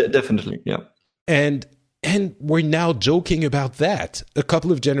 Definitely, yeah. And we're now joking about that a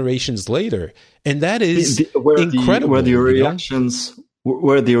couple of generations later, and that is incredible.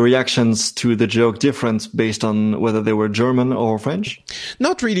 Were the reactions to the joke different based on whether they were German or French?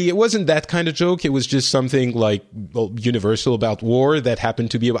 Not really. It wasn't that kind of joke. It was just something like universal about war that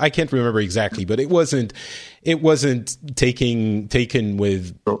happened to be. I can't remember exactly, but it wasn't taken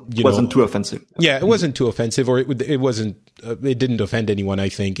with. It wasn't too offensive. Yeah, it wasn't too offensive, or it wasn't. It didn't offend anyone. I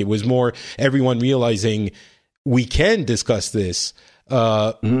think it was more everyone realizing we can discuss this.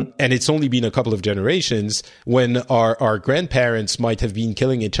 And it's only been a couple of generations when our grandparents might have been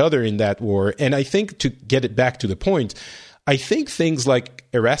killing each other in that war. And I think, to get it back to the point, I think things like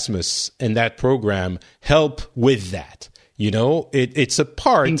Erasmus and that program help with that. It's a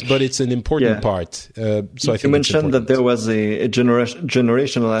part, but it's an important part. So I think you mentioned that there was a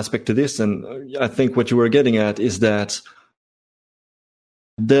generational aspect to this, and I think what you were getting at is that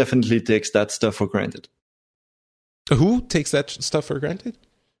definitely takes that stuff for granted. Who takes that stuff for granted?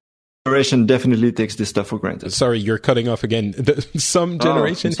 Generation definitely takes this stuff for granted. Sorry, you're cutting off again. Some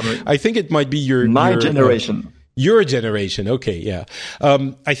generation? I think it might be your generation. Your generation. Okay, yeah.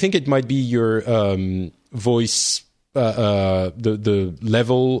 I think it might be your voice, the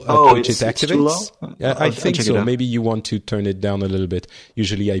level at which it activates. I think so. Maybe you want to turn it down a little bit.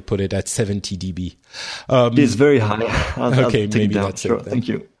 Usually I put it at 70 dB. It is very high. Okay, maybe that's sure. it. Thank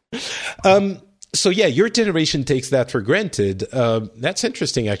you. So yeah, your generation takes that for granted. That's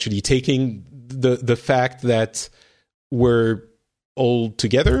interesting, actually, taking the fact that we're all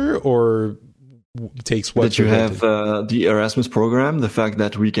together, or takes what? That you have the Erasmus program, the fact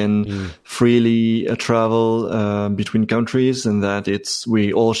that we can freely travel between countries, and that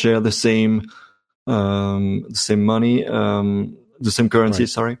we all share the same money, the same currency. Right.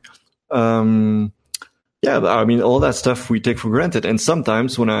 Sorry. I mean, all that stuff we take for granted, and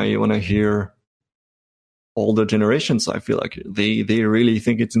sometimes when I hear older generations, I feel like they really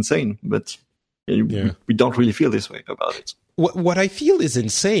think it's insane, but we don't really feel this way about it. What I feel is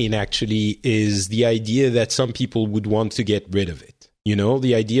insane, actually, is the idea that some people would want to get rid of it.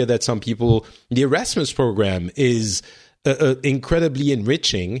 The idea that some people, the Erasmus program is incredibly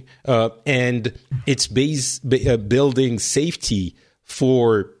enriching, and it's building safety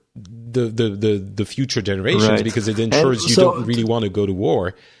for the future generations, right, because it ensures you don't really want to go to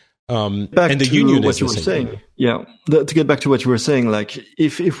war. And the union is what you were saying. Yeah, to get back to what you were saying, like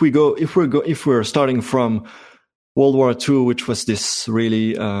if we're starting from World War II, which was this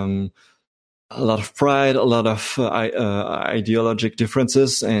really a lot of pride, a lot of ideologic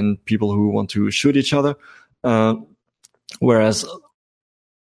differences, and people who want to shoot each other, whereas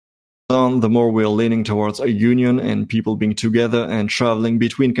on, the more we're leaning towards a union and people being together and traveling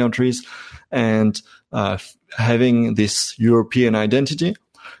between countries and having this European identity.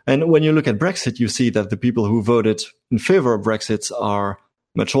 And when you look at Brexit, you see that the people who voted in favor of Brexit are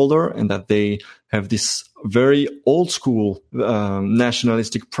much older and that they have this very old school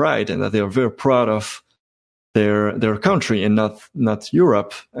nationalistic pride and that they are very proud of their country and not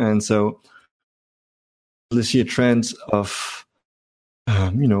Europe. And so we see a trend of,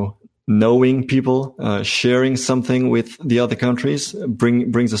 knowing people, sharing something with the other countries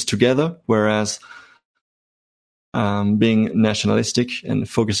brings us together, whereas being nationalistic and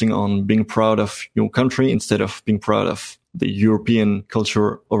focusing on being proud of your country instead of being proud of the European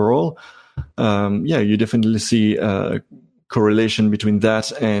culture overall, you definitely see a correlation between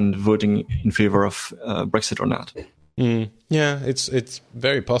that and voting in favor of Brexit or not. Yeah, it's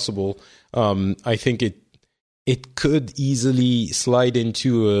very possible. I think it could easily slide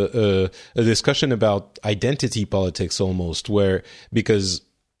into a discussion about identity politics almost, because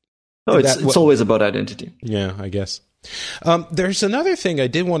it's always about identity. Yeah, I guess. There's another thing I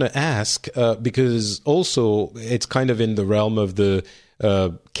did want to ask, because also it's kind of in the realm of the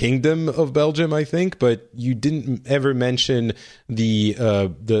Kingdom of Belgium, I think, but you didn't ever mention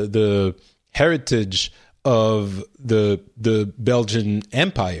the heritage of the Belgian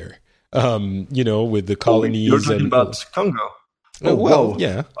Empire. With the colonies. You're talking about Congo.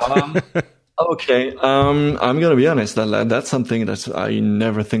 Yeah. Okay. I'm gonna be honest. That's something that I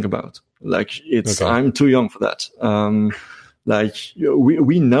never think about. I'm too young for that.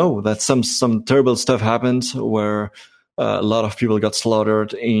 We know that some terrible stuff happened where a lot of people got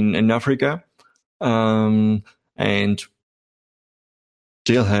slaughtered in Africa, and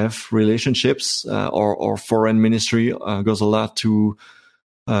still have relationships. Our foreign ministry goes a lot to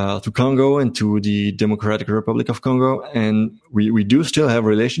Congo and to the Democratic Republic of Congo, and we do still have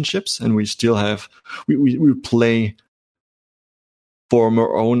relationships, and we still have we play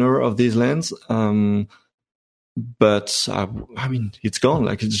former owner of these lands, but I mean it's gone.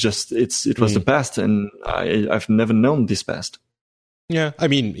 It was the past, and I've never known this past. Yeah, I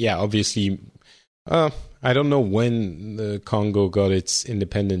mean, obviously, I don't know when the Congo got its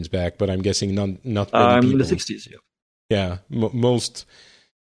independence back, but I'm guessing not many people. In the 60s. Yeah, most.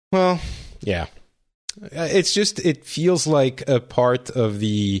 Well, yeah. It's just, it feels like a part of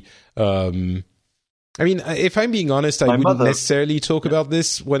the, if I'm being honest, I wouldn't necessarily talk about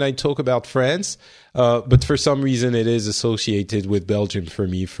this when I talk about France, but for some reason it is associated with Belgium for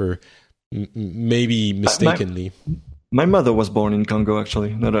me, maybe mistakenly. My mother was born in Congo,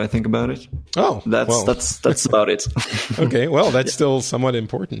 actually, now that I think about it. Oh, that's about it. Okay, well, that's still somewhat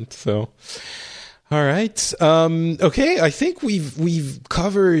important, so... All right. Okay. I think we've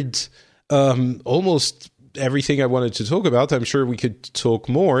covered almost everything I wanted to talk about. I'm sure we could talk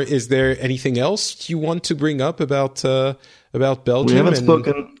more. Is there anything else you want to bring up about Belgium? We haven't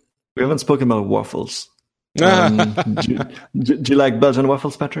spoken about waffles. Do you like Belgian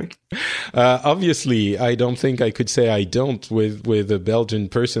waffles, Patrick? Obviously, I don't think I could say I don't with a Belgian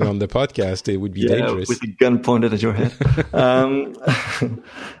person on the podcast. It would be dangerous. With a gun pointed at your head.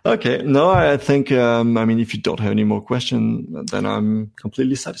 Okay. No, I think, if you don't have any more questions, then I'm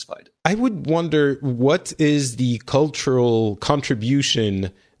completely satisfied. I would wonder, what is the cultural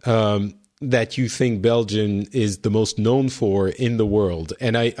contribution that you think Belgium is the most known for in the world?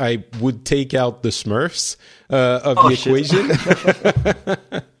 And I would take out the Smurfs of the equation.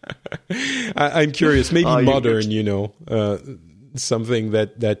 I'm curious, maybe modern, something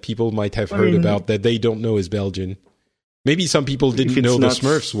that people might have heard about that they don't know is Belgian. Maybe some people didn't know the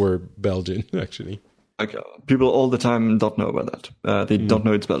Smurfs were Belgian, actually. People all the time don't know about that. They don't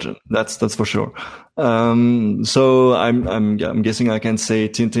know it's Belgian. That's for sure. So I'm guessing I can't say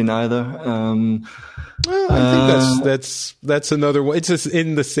Tintin either. I think that's another one. It's just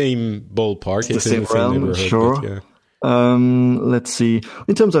in the same ballpark. It's in the same realm, sure. Yeah. Let's see.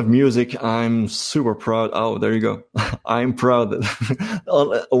 In terms of music, I'm super proud. Oh, there you go. I'm proud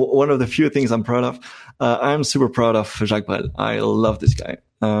that one of the few things I'm proud of. I'm super proud of Jacques Brel. I love this guy.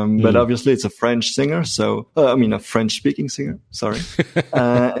 But obviously it's a French singer. So, a French speaking singer. Sorry. So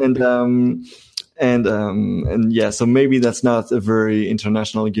maybe that's not a very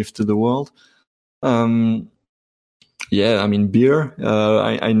international gift to the world. Beer. I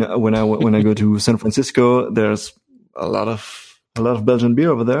know when I go to San Francisco, there's a lot of Belgian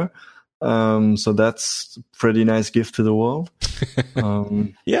beer over there. So that's a pretty nice gift to the world.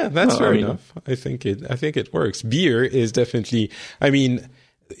 Yeah, that's fair enough. I think it works. Beer is definitely,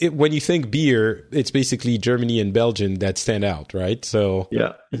 when you think beer, it's basically Germany and Belgium that stand out, right? So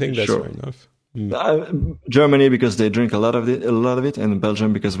yeah, I think that's fair enough. Germany because they drink a lot of it, and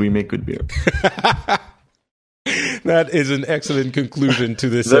Belgium because we make good beer. That is an excellent conclusion to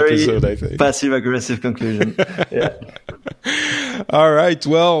this Very episode, I think. Passive-aggressive conclusion. Yeah. All right.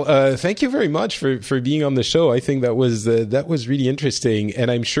 Well, thank you very much for being on the show. I think that was really interesting,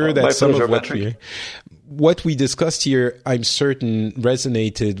 and I'm sure that some pleasure, of Patrick. what we discussed here, I'm certain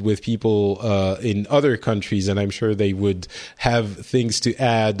resonated with people in other countries, and I'm sure they would have things to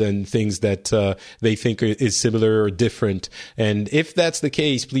add and things that they think is similar or different. And if that's the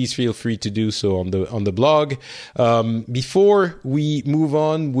case, please feel free to do so on the blog. Before we move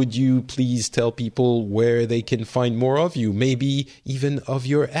on, would you please tell people where they can find more of you, maybe even of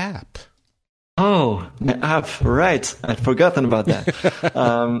your app? Oh, my app, right. I'd forgotten about that.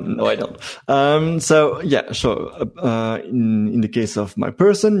 No, I don't. So yeah, sure. In the case of my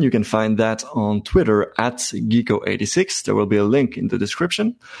person, you can find that on Twitter at Geeko86. There will be a link in the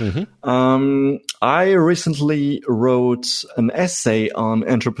description. Mm-hmm. I recently wrote an essay on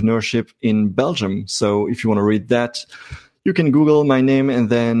entrepreneurship in Belgium. So if you want to read that, you can Google my name and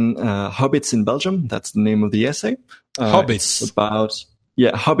then Hobbits in Belgium. That's the name of the essay. Hobbits. It's about...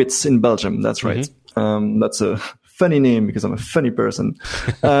 Yeah, Hobbits in Belgium. That's right. Mm-hmm. That's a funny name because I'm a funny person.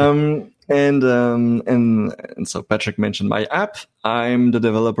 And so Patrick mentioned my app. I'm the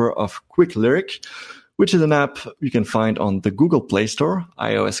developer of Quick Lyric, which is an app you can find on the Google Play Store.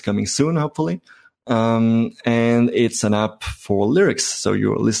 iOS coming soon, hopefully. And it's an app for lyrics. So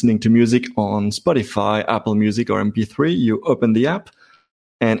you're listening to music on Spotify, Apple Music, or MP3. You open the app,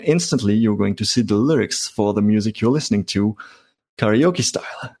 and instantly you're going to see the lyrics for the music you're listening to, karaoke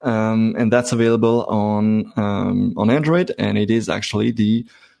style, and that's available on Android, and it is actually the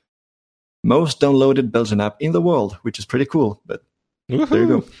most downloaded Belgian app in the world, which is pretty cool. But Woohoo. There you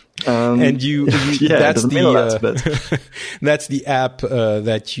go. And you yeah, that's the that's the app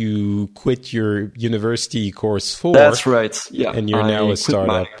that you quit your university course for. That's right. Yeah, and you're now a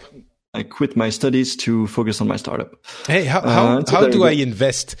startup. I quit my studies to focus on my startup. Hey, how do I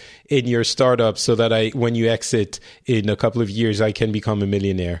invest in your startup so that when you exit in a couple of years, I can become a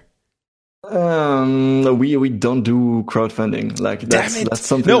millionaire? We don't do crowdfunding. Like that's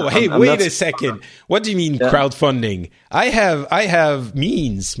something. No, hey, wait a second. What do you mean crowdfunding? I have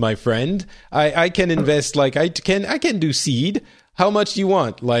means, my friend. I can invest. Like I can do seed. How much do you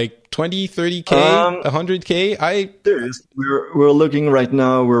want? Like 20, 30K, 100K? We're looking right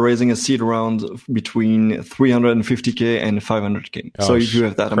now. We're raising a seed round between 350K and 500K. So if you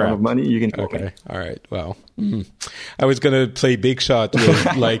have that amount of money, you can go. Okay. All right. Well, I was going to play big shot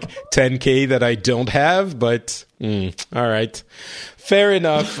with like 10K that I don't have, but all right. Fair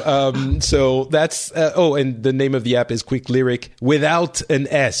enough. So that's, and the name of the app is Quick Lyric without an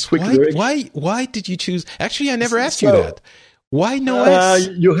S. Why did you choose? Actually, I never asked you that. Why no S?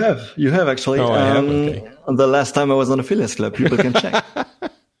 You have actually. Oh, I have? Okay. The last time I was on a Phileas Club, people can check.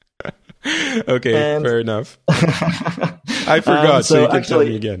 Okay, fair enough. I forgot, so you can tell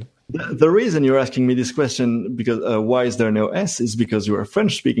me again. The reason you're asking me this question, because why is there no S, is because you're a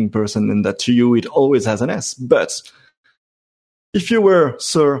French-speaking person, and that to you it always has an S. But if you were,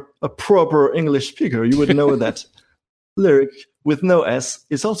 sir, a proper English speaker, you would know that lyric with no S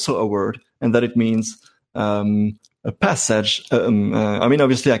is also a word, and that it means a passage. I mean,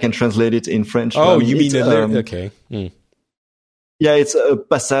 obviously, I can translate it in French. Oh, you mean a lyric? Okay. Yeah, it's a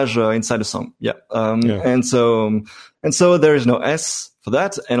passage inside a song. Yeah. And so there is no S for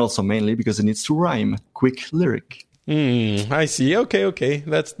that, and also mainly because it needs to rhyme. Quick Lyric. I see. Okay.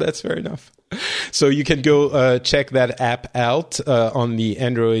 That's fair enough. So you can go check that app out on the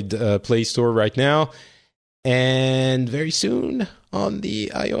Android Play Store right now, and very soon on the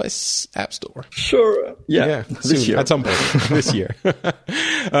iOS App Store. Sure. Yeah. This year. At some point this year.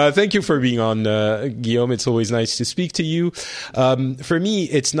 Thank you for being on, Guillaume. It's always nice to speak to you. For me,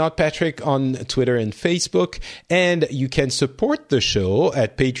 it's Not Patrick on Twitter and Facebook. And you can support the show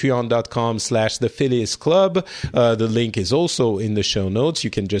at patreon.com/The Phileas Club. The link is also in the show notes.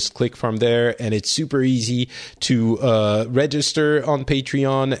 You can just click from there, and it's super easy to register on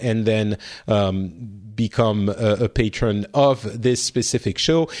Patreon and then become a patron of this specific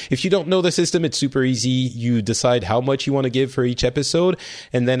show. If you don't know the system, it's super easy. You decide how much you want to give for each episode,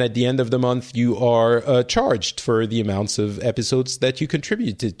 and then at the end of the month, you are charged for the amounts of episodes that you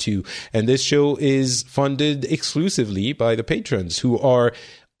contributed to. And this show is funded exclusively by the patrons, who are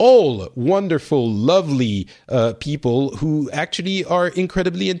all wonderful, lovely people who actually are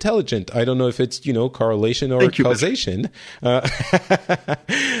incredibly intelligent. I don't know if it's, correlation or causation. But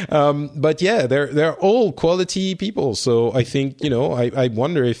yeah, they're all quality people. So I think, I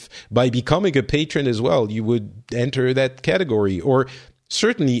wonder if by becoming a patron as well, you would enter that category. Or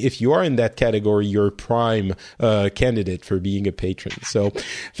certainly if you are in that category, you're a prime candidate for being a patron. So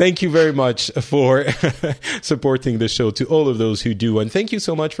thank you very much for supporting the show, to all of those who do. And thank you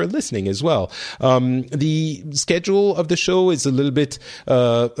so much for listening as well. The schedule of the show is a little bit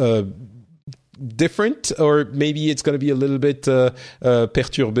different, or maybe it's going to be a little bit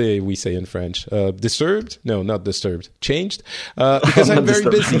perturbé, we say in French. Disturbed? No, not disturbed. Changed? Because I'm very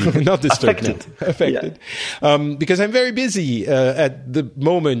busy. Not disturbed. Affected. Yeah. Because I'm very busy at the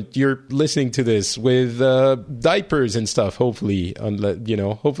moment you're listening to this with diapers and stuff, hopefully.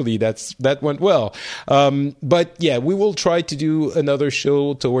 Hopefully that went well. But yeah, we will try to do another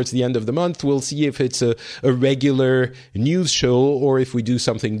show towards the end of the month. We'll see if it's a regular news show or if we do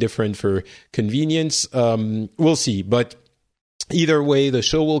something different for convenience. We'll see. But either way, the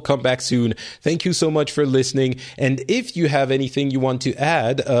show will come back soon. Thank you so much for listening. And if you have anything you want to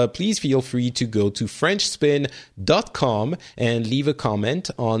add, please feel free to go to FrenchSpin.com and leave a comment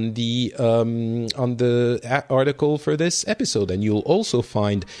on the article for this episode. And you'll also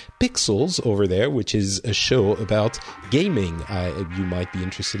find Pixels over there, which is a show about gaming. You might be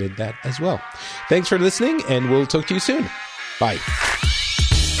interested in that as well. Thanks for listening, and we'll talk to you soon. Bye.